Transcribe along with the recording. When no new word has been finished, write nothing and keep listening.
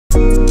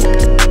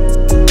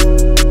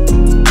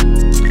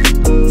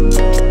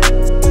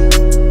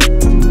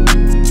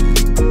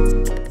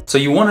So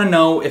you want to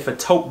know if a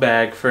tote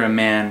bag for a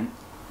man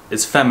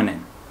is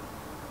feminine.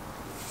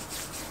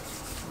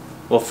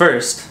 Well,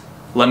 first,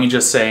 let me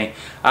just say,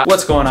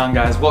 what's going on,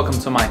 guys? Welcome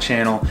to my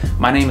channel.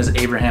 My name is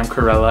Abraham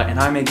Corella and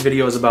I make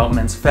videos about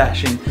men's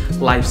fashion,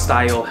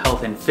 lifestyle,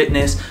 health, and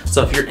fitness.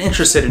 So if you're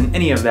interested in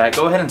any of that,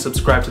 go ahead and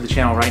subscribe to the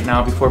channel right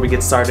now before we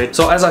get started.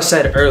 So as I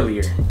said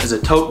earlier, is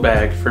a tote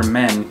bag for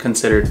men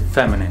considered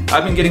feminine?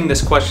 I've been getting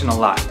this question a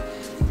lot.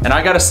 And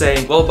I gotta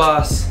say, well,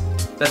 boss,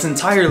 that's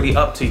entirely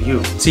up to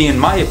you. See, in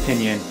my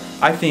opinion,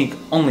 I think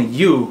only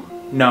you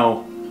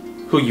know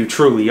who you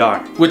truly are,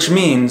 which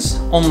means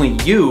only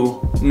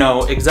you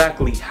know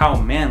exactly how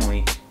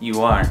manly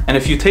you are. And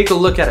if you take a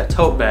look at a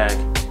tote bag,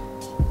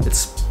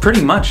 it's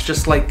pretty much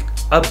just like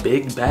a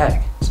big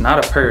bag. It's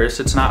not a purse,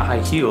 it's not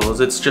high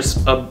heels, it's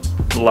just a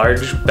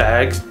large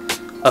bag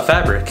of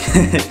fabric.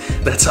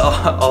 That's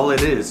all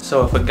it is.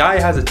 So if a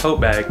guy has a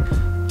tote bag,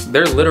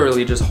 they're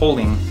literally just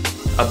holding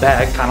a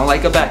bag, kind of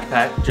like a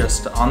backpack,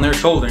 just on their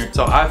shoulder.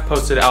 So I've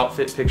posted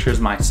outfit pictures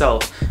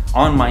myself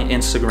on my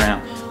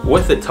Instagram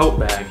with a tote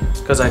bag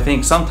because I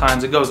think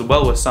sometimes it goes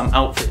well with some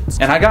outfits.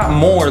 And I got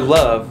more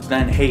love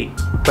than hate,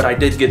 but I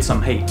did get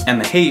some hate.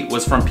 And the hate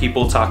was from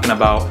people talking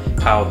about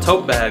how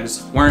tote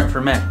bags weren't for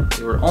men.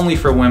 They were only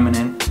for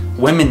women.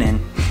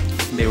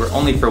 They were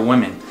only for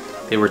women.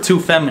 They were too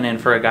feminine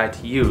for a guy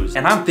to use.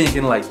 And I'm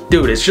thinking like,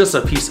 dude, it's just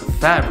a piece of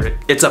fabric.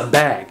 It's a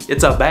bag,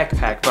 it's a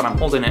backpack, but I'm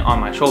holding it on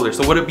my shoulder.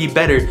 So would it be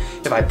better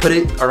if I put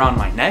it around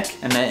my neck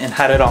and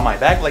had it on my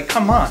back? Like,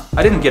 come on.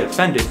 I didn't get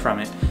offended from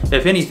it.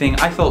 If anything,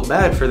 I felt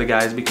bad for the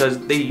guys because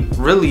they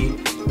really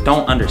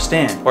don't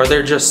understand, or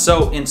they're just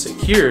so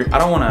insecure. I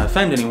don't want to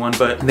offend anyone,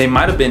 but they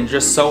might have been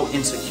just so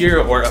insecure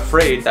or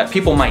afraid that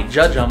people might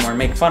judge them or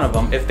make fun of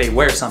them if they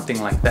wear something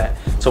like that.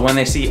 So when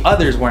they see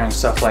others wearing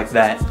stuff like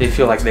that, they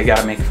feel like they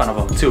gotta make fun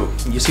of them too.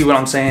 You see what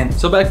I'm saying?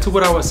 So back to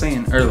what I was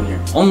saying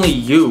earlier. Only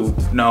you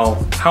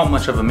know how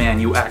much of a man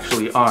you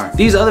actually are.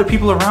 These other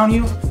people around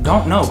you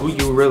don't know who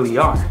you really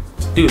are,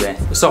 do they?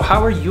 So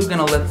how are you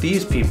gonna let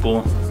these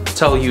people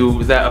tell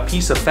you that a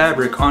piece of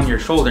fabric on your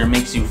shoulder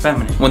makes you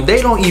feminine when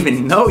they don't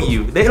even know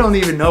you? They don't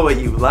even know what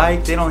you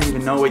like. They don't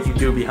even know what you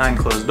do behind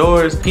closed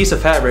doors. A piece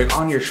of fabric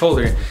on your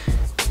shoulder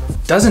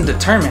doesn't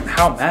determine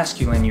how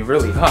masculine you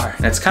really are.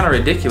 And it's kind of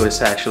ridiculous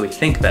to actually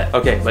think that.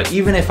 Okay, but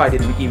even if I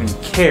didn't even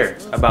care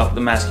about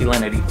the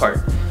masculinity part,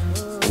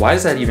 why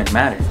does that even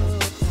matter?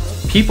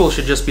 People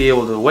should just be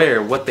able to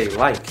wear what they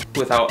like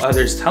without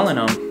others telling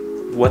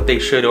them what they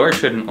should or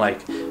shouldn't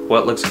like,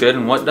 what looks good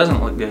and what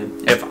doesn't look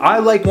good. If I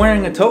like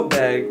wearing a tote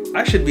bag,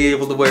 I should be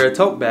able to wear a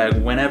tote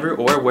bag whenever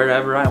or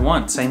wherever I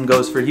want. Same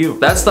goes for you.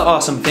 That's the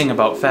awesome thing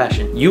about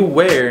fashion. You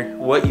wear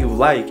what you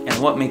like and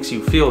what makes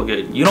you feel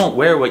good. You don't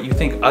wear what you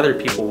think other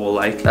people will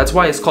like. That's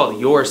why it's called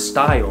your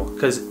style,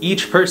 because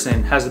each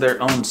person has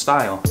their own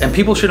style. And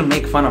people shouldn't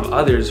make fun of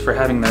others for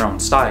having their own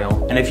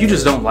style. And if you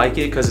just don't like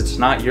it because it's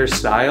not your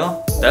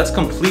style, that's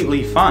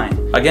completely fine.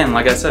 Again,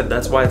 like I said,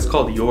 that's why it's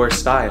called your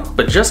style.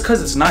 But just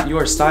because it's not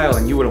your style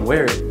and you wouldn't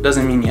wear it,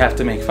 doesn't mean you have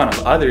to make fun of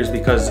others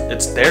because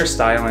it's their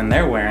style and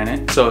they're wearing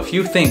it. So if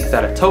you think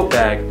that a tote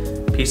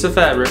bag, piece of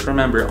fabric,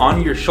 remember,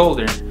 on your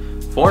shoulder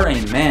for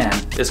a man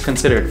is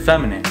considered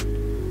feminine,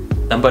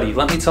 then buddy,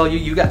 let me tell you,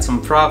 you got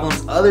some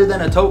problems other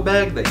than a tote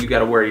bag that you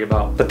gotta worry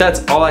about. But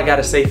that's all I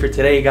gotta say for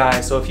today,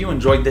 guys. So if you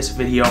enjoyed this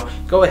video,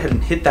 go ahead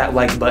and hit that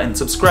like button,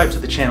 subscribe to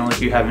the channel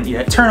if you haven't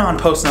yet, turn on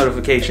post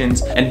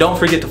notifications, and don't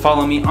forget to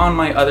follow me on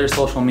my other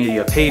social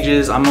media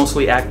pages. I'm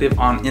mostly active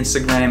on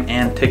Instagram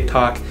and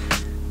TikTok.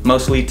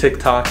 Mostly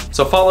TikTok.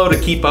 So follow to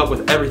keep up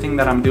with everything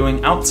that I'm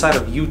doing outside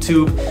of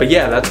YouTube. But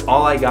yeah, that's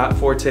all I got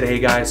for today,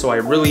 guys. So I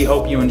really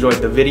hope you enjoyed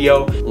the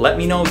video. Let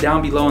me know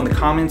down below in the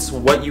comments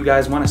what you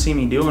guys want to see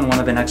me do in one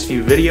of the next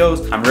few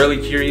videos. I'm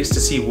really curious to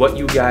see what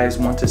you guys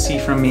want to see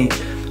from me.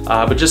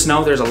 But just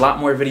know there's a lot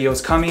more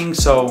videos coming.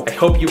 So I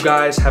hope you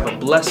guys have a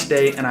blessed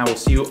day and I will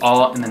see you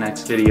all in the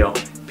next video.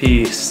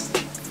 Peace.